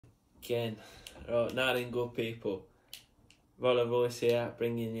again. Right, now then, good people. Rollo Royce here,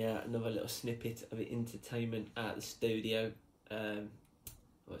 bringing you another little snippet of entertainment at the studio.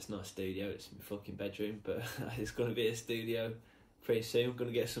 Well, it's not a studio, it's my fucking bedroom, but it's going to be a studio pretty soon. I'm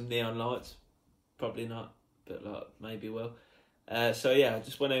going to get some neon lights. Probably not, but like maybe will. So yeah, I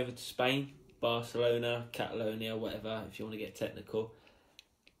just went over to Spain, Barcelona, Catalonia, whatever, if you want to get technical.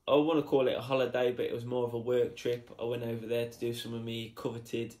 I want to call it a holiday, but it was more of a work trip. I went over there to do some of my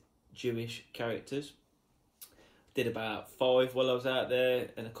coveted Jewish characters. Did about 5 while I was out there,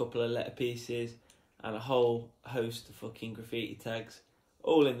 and a couple of letter pieces, and a whole host of fucking graffiti tags.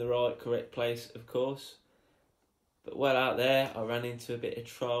 All in the right, correct place, of course. But while out there, I ran into a bit of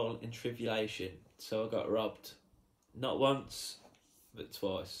trial and tribulation. So I got robbed. Not once, but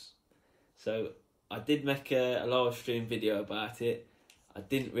twice. So I did make a live stream video about it. I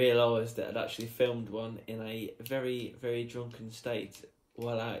didn't realise that I'd actually filmed one in a very, very drunken state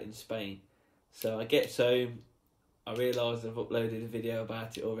while out in Spain. So I get home, I realised I've uploaded a video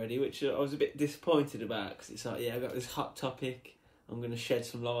about it already, which I was a bit disappointed about, because it's like, yeah, I've got this hot topic, I'm going to shed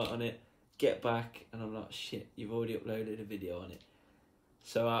some light on it, get back, and I'm like, shit, you've already uploaded a video on it.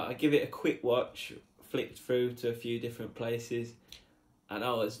 So I give it a quick watch, flicked through to a few different places, and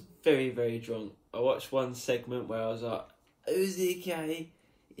I was very, very drunk. I watched one segment where I was like, OZK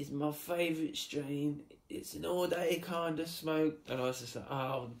is my favourite strain, it's an all-day kind of smoke, and I was just like,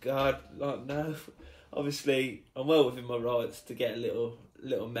 oh God, like, no. Obviously, I'm well within my rights to get a little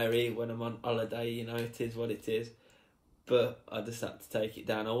merry when I'm on holiday, you know, it is what it is. But I just had to take it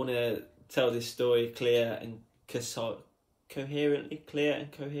down. I want to tell this story clear and concisely,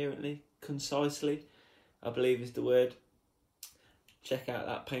 I believe is the word. Check out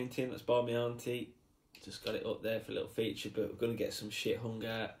that painting, that's by my auntie. Just got it up there for a little feature, but we're going to get some shit hung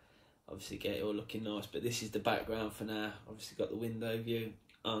out. Obviously get it all looking nice, but this is the background for now. Obviously got the window view.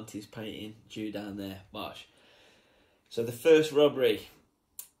 Auntie's painting due down there, Marsh. So the first robbery,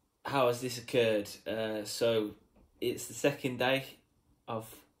 how has this occurred? So it's the second day. I've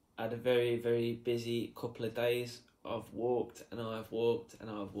had a very, very busy couple of days. I've walked and I've walked and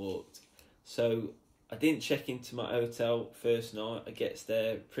I've walked. So I didn't check into my hotel first night. I gets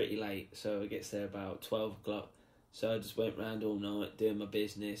there pretty late, so I gets there about 12 o'clock. So I just went round all night doing my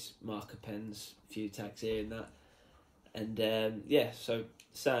business, marker pens, a few tags here and that. And yeah, so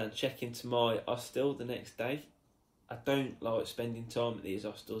check into my hostel the next day. I don't like spending time at these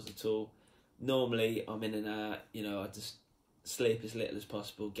hostels at all. Normally I'm in and out, you know, I just sleep as little as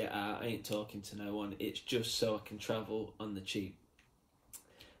possible, get out, I ain't talking to no one. It's just so I can travel on the cheap.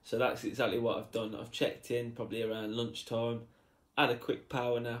 So that's exactly what I've done. I've checked in probably around lunchtime, had a quick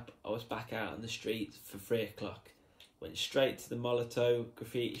power nap, I was back out on the streets for 3 o'clock. Went straight to the Molotov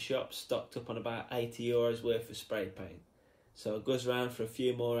graffiti shop, stocked up on about €80 worth of spray paint. So I goes around for a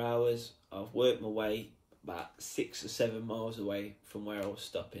few more hours. I've worked my way about 6 or 7 miles away from where I was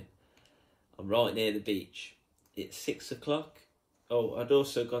stopping. I'm right near the beach. It's 6 o'clock. Oh, I'd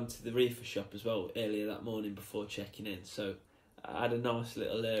also gone to the reefer shop as well earlier that morning before checking in. So I had a nice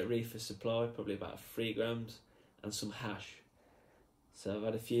little reefer supply, probably about 3 grams, and some hash. So I've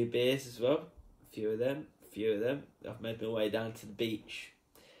had a few beers as well, a few of them. I've made my way down to the beach.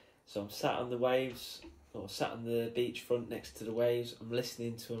 So I'm sat on the waves, or sat on the beachfront next to the waves. I'm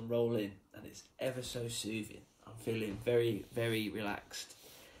listening to them rolling, and it's ever so soothing. I'm feeling very, very relaxed.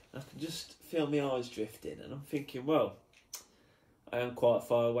 I can just feel my eyes drifting, and I'm thinking, well, I am quite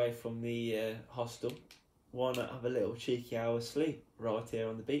far away from the hostel. Why not have a little cheeky hour's sleep right here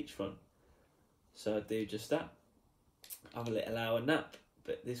on the beachfront? So I do just that. Have a little hour nap.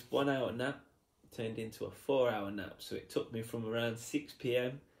 But this 1 hour nap turned into a 4-hour nap. So it took me from around 6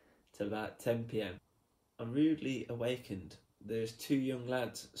 PM till about 10 PM. I'm rudely awakened. There's 2 young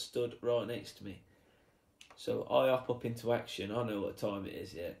lads stood right next to me. So I hop up into action. I know what time it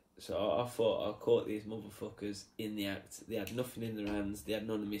is, yeah. So I thought I caught these motherfuckers in the act. They had nothing in their hands. They had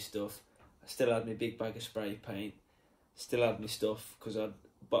none of my stuff. I still had my big bag of spray paint. Still had my stuff because I'd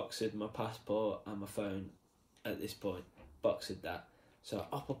boxed my passport and my phone at this point. Boxed that. So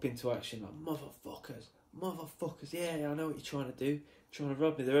I hop up into action like, motherfuckers, yeah, I know what you're trying to do. Trying to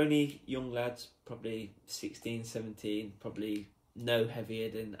rob me. They're only young lads, probably 16, 17, probably no heavier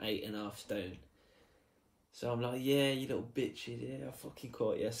than 8.5 stone. So I'm like, yeah, you little bitches, yeah, I fucking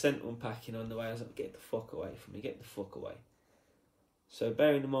caught you. I sent one packing on the way. I was like, get the fuck away from me, get the fuck away. So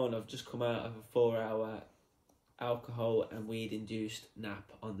bearing in mind, I've just come out of a 4-hour alcohol and weed-induced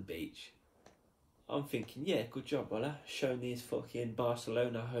nap on the beach. I'm thinking, yeah, good job, Ola. Shown these fucking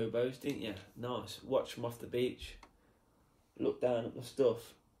Barcelona hobos, didn't you? Nice. Watch them off the beach. Look down at my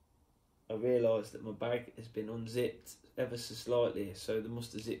stuff. I realised that my bag has been unzipped ever so slightly, so they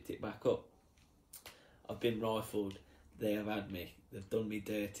must have zipped it back up. I've been rifled. They have had me. They've done me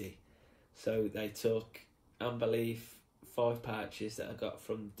dirty. So they took Amber Leaf 5 pouches that I got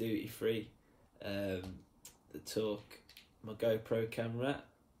from duty free. They took my GoPro camera.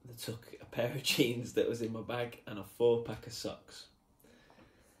 They took a pair of jeans that was in my bag and a 4-pack of socks.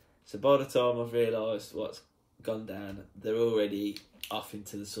 So by the time I've realised what's gone down, they're already off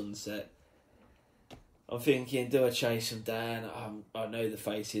into the sunset. I'm thinking, do I chase them down? I know the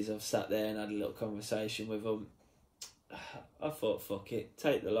faces. I've sat there and had a little conversation with them. I thought, fuck it,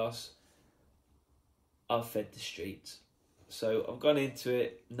 take the loss. I've fed the streets. So I've gone into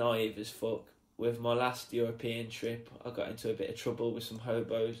it naive as fuck. With my last European trip, I got into a bit of trouble with some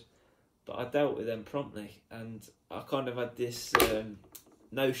hobos, but I dealt with them promptly, and I kind of had this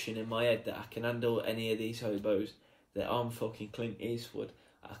notion in my head that I can handle any of these hobos, that I'm fucking Clint Eastwood.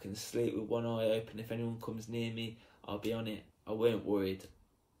 I can sleep with one eye open. If anyone comes near me, I'll be on it. I weren't worried.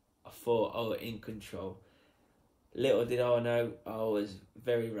 I thought I was in control. Little did I know, I was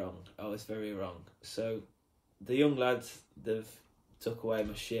very wrong. So the young lads, they've took away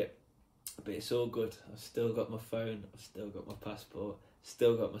my shit, but it's all good. I've still got my phone, I've still got my passport,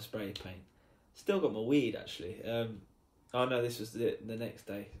 still got my spray paint, still got my weed actually. Oh no, this was the next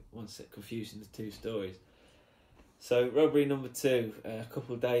day, once confusing the two stories. So robbery number 2, a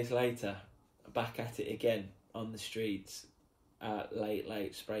couple of days later, back at it again on the streets,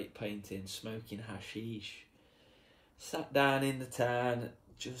 late spray painting, smoking hashish. Sat down in the town,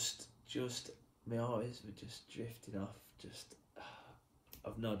 just my eyes were just drifting off.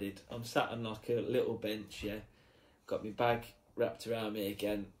 I've nodded. I'm sat on like a little bench, yeah. Got my bag wrapped around me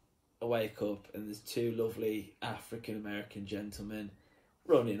again. I wake up and there's 2 lovely African American gentlemen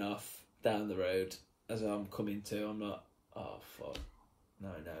running off down the road as I'm coming to. I'm like, oh fuck, no,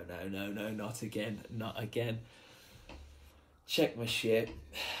 not again. Check my shit.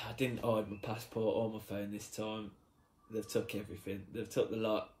 I didn't hide my passport or my phone this time. They've took everything. They've took the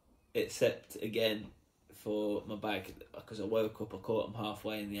lot, except again for my bag, because I woke up, I caught them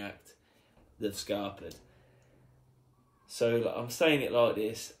halfway in the act. They've scarpered. So like, I'm saying it like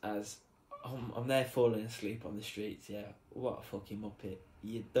this as I'm there falling asleep on the streets. Yeah, what a fucking muppet.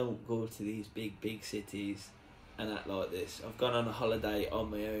 You don't go to these big cities and act like this. I've gone on a holiday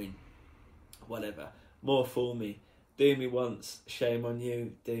on my own. Whatever. More fool me. Do me once, shame on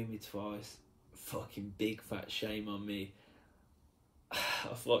you. Do me twice, fucking big fat shame on me.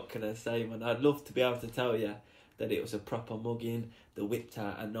 What can I say, man? I'd love to be able to tell you that it was a proper mugging. They whipped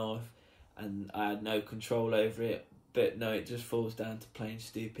out a knife and I had no control over it. But no, it just falls down to plain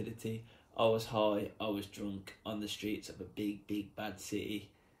stupidity. I was high, I was drunk on the streets of a big bad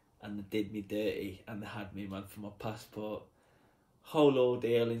city, and they did me dirty and they had me, man, for my passport. Whole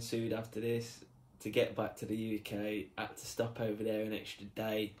ordeal ensued after this. To get back to the UK, had to stop over there an extra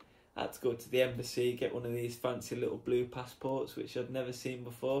day. Had to go to the embassy, get one of these fancy little blue passports, which I'd never seen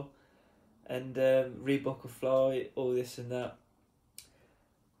before, and rebook a flight, all this and that.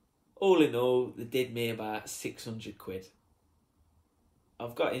 All in all, they did me about 600 quid.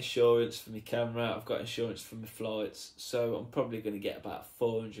 I've got insurance for my camera, I've got insurance for my flights, so I'm probably going to get about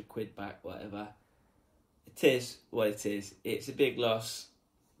 400 quid back, whatever. It is what it is. It's a big loss,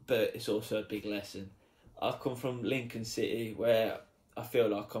 but it's also a big lesson. I come from Lincoln City, where I feel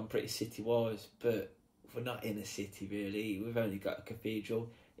like I'm pretty city-wise, but we're not in a city really. We've only got a cathedral.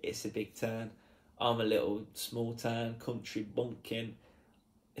 It's a big town. I'm a little small town, country bumpkin.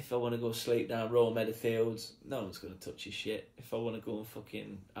 If I want to go sleep down Royal Meadowfields, no one's going to touch your shit. If I want to go and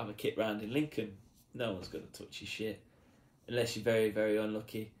fucking have a kit round in Lincoln, no one's going to touch your shit. Unless you're very, very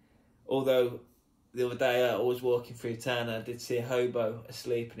unlucky. Although, the other day I was walking through town and I did see a hobo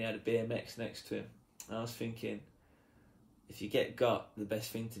asleep and he had a BMX next to him. And I was thinking, if you get got, the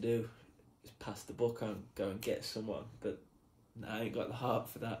best thing to do is pass the buck on, go and get someone. But no, I ain't got the heart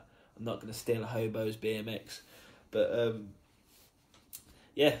for that. I'm not going to steal a hobo's BMX. But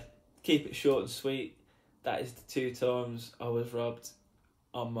yeah, keep it short and sweet. That is the 2 times I was robbed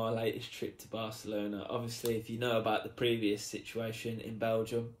on my latest trip to Barcelona. Obviously, if you know about the previous situation in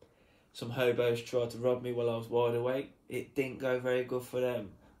Belgium, some hobos tried to rob me while I was wide awake. It didn't go very good for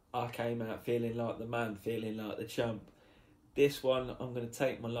them. I came out feeling like the man, feeling like the champ. This one, I'm going to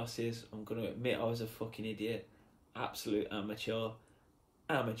take my losses. I'm going to admit I was a fucking idiot. Absolute amateur.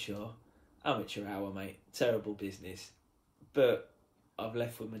 Amateur hour, mate. Terrible business. But I've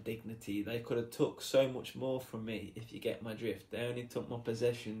left with my dignity. They could have took so much more from me, if you get my drift. They only took my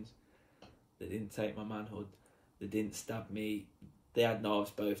possessions. They didn't take my manhood. They didn't stab me. They had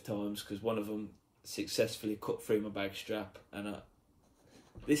knives both times, because one of them successfully cut through my bag strap, and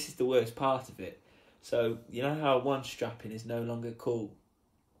this is the worst part of it. So, you know how one strapping is no longer cool?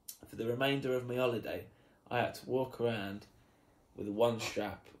 For the remainder of my holiday, I had to walk around with a one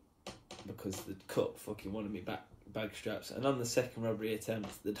strap because the cut fucking wanted me bag straps. And on the second robbery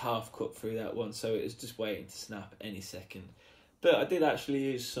attempt, they'd half cut through that one, so it was just waiting to snap any second. But I did actually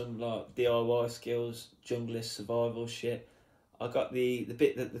use some like DIY skills, junglist survival shit. I got the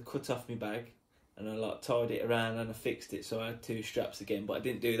bit that they cut off my bag, and I like tied it around and I fixed it so I had two straps again. But I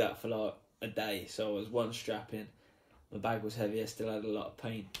didn't do that for like a day, so I was one strapping. My bag was heavy, I still had a lot of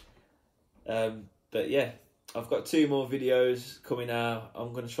pain. But yeah, I've got 2 more videos coming out.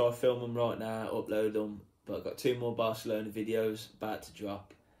 I'm going to try film them right now, upload them. But I've got 2 more Barcelona videos about to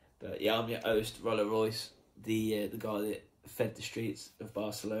drop. But yeah, I'm your host, Roller Royce, the guy that fed the streets of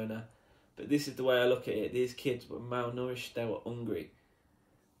Barcelona. But this is the way I look at it. These kids were malnourished, they were hungry.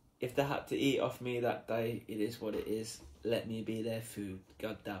 If they had to eat off me that day, it is what it is. Let me be their food,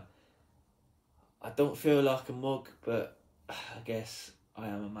 goddamn. I don't feel like a mug, but I guess I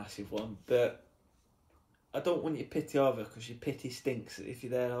am a massive one. But I don't want your pity either, because your pity stinks. If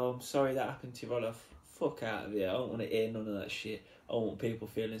you're there, oh, I'm sorry that happened to you, Roller. Fuck out of here. I don't want to hear none of that shit. I don't want people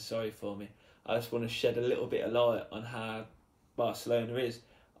feeling sorry for me. I just want to shed a little bit of light on how Barcelona is.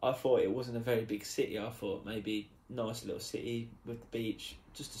 I thought it wasn't a very big city. I thought maybe nice little city with the beach.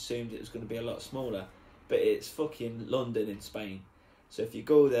 Just assumed it was going to be a lot smaller. But it's fucking London in Spain. So if you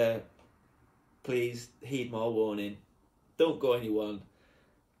go there, please heed my warning. Don't go anyone.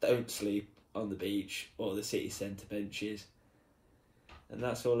 Don't sleep on the beach or the city centre benches. And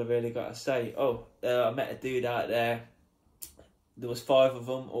that's all I really got to say. Oh, I met a dude out there. There was 5 of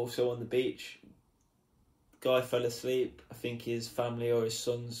them also on the beach. Guy fell asleep. I think his family or his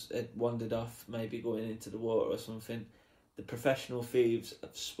sons had wandered off, maybe going into the water or something. The professional thieves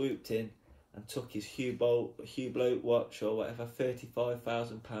have swooped in and took his Hublot watch or whatever,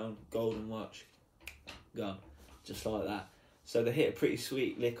 £35,000 golden watch. Gone. Just like that. So they hit a pretty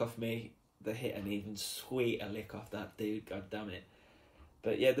sweet lick off me. They hit an even sweeter lick off that dude, god damn it.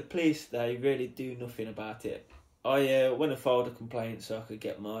 But yeah, the police, they really do nothing about it. I went and filed a complaint so I could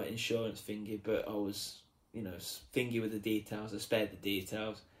get my insurance thingy, but I was, thingy with the details. I spared the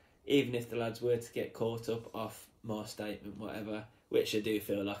details. Even if the lads were to get caught up off my statement, whatever, which I do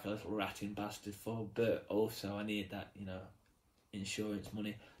feel like a little ratting bastard for, but also I need that, insurance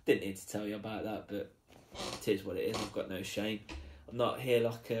money. Didn't need to tell you about that, but it is what it is. I've got no shame. I'm not here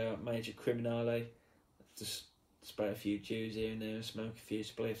like a major criminale. Just spray a few Jews here and there and smoke a few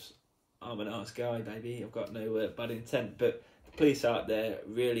spliffs. I'm a nice guy, baby. I've got no bad intent. But the police out there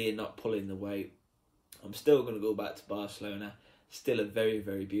really are not pulling the weight. I'm still going to go back to Barcelona. Still a very,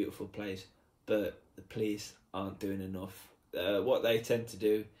 very beautiful place. But the police aren't doing enough. What they tend to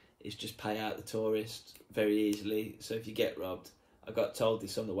do is just pay out the tourists very easily. So if you get robbed, I got told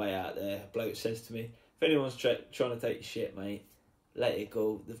this on the way out there. A bloke says to me, if anyone's trying to take your shit, mate, let it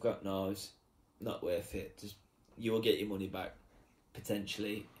go. They've got knives. Not worth it. Just you will get your money back,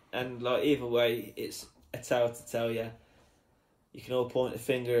 potentially. And like either way, it's a tale to tell you. You can all point a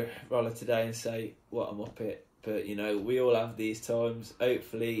finger, Roller, today and say, what I'm up at. But, we all have these times.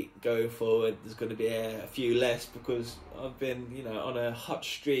 Hopefully, going forward, there's going to be a few less because I've been, on a hot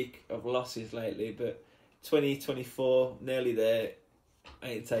streak of losses lately. But 2024, nearly there. I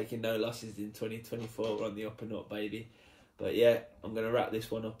ain't taking no losses in 2024. We're on the up and up, baby. But yeah, I'm going to wrap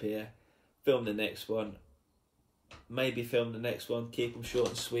this one up here. Film the next one. Maybe film the next one. Keep them short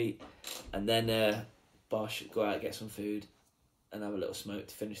and sweet. And then Bosh, go out, get some food. And have a little smoke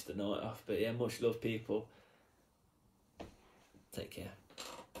to finish the night off. But yeah, much love, people. Take care.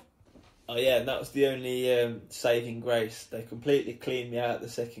 Oh yeah, and that was the only saving grace. They completely cleaned me out, the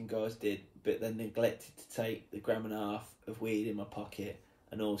second guys did. But they neglected to take the 1.5 grams of weed in my pocket.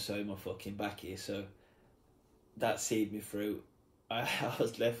 And also my fucking baccy. So that seed me through. I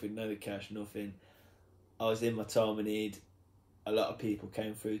was left with no cash, nothing. I was in my time of need. A lot of people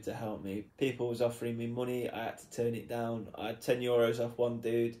came through to help me. People was offering me money. I had to turn it down. I had €10 off one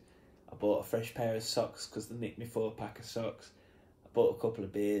dude. I bought a fresh pair of socks because they nicked me 4-pack of socks. I bought a couple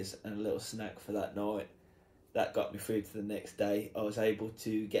of beers and a little snack for that night. That got me through to the next day. I was able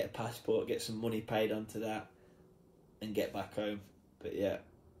to get a passport, get some money paid onto that and get back home. But yeah,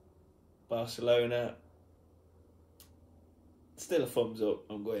 Barcelona, still a thumbs up.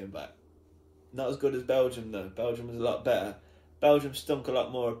 I'm going back. Not as good as Belgium though. Belgium was a lot better. Belgium stunk a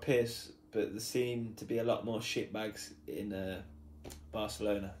lot more of piss, but there seemed to be a lot more shitbags in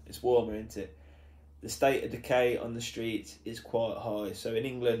Barcelona. It's warmer, isn't it? The state of decay on the streets is quite high. So in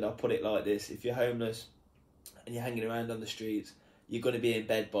England, I'll put it like this. If you're homeless and you're hanging around on the streets, you're going to be in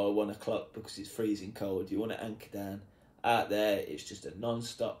bed by 1 o'clock because it's freezing cold. You want to anchor down Out there, it's just a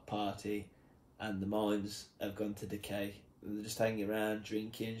non-stop party, and the minds have gone to decay. They're just hanging around,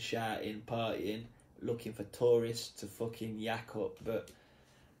 drinking, shouting, partying, looking for tourists to fucking yak up. But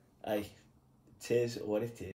hey, it is what it is.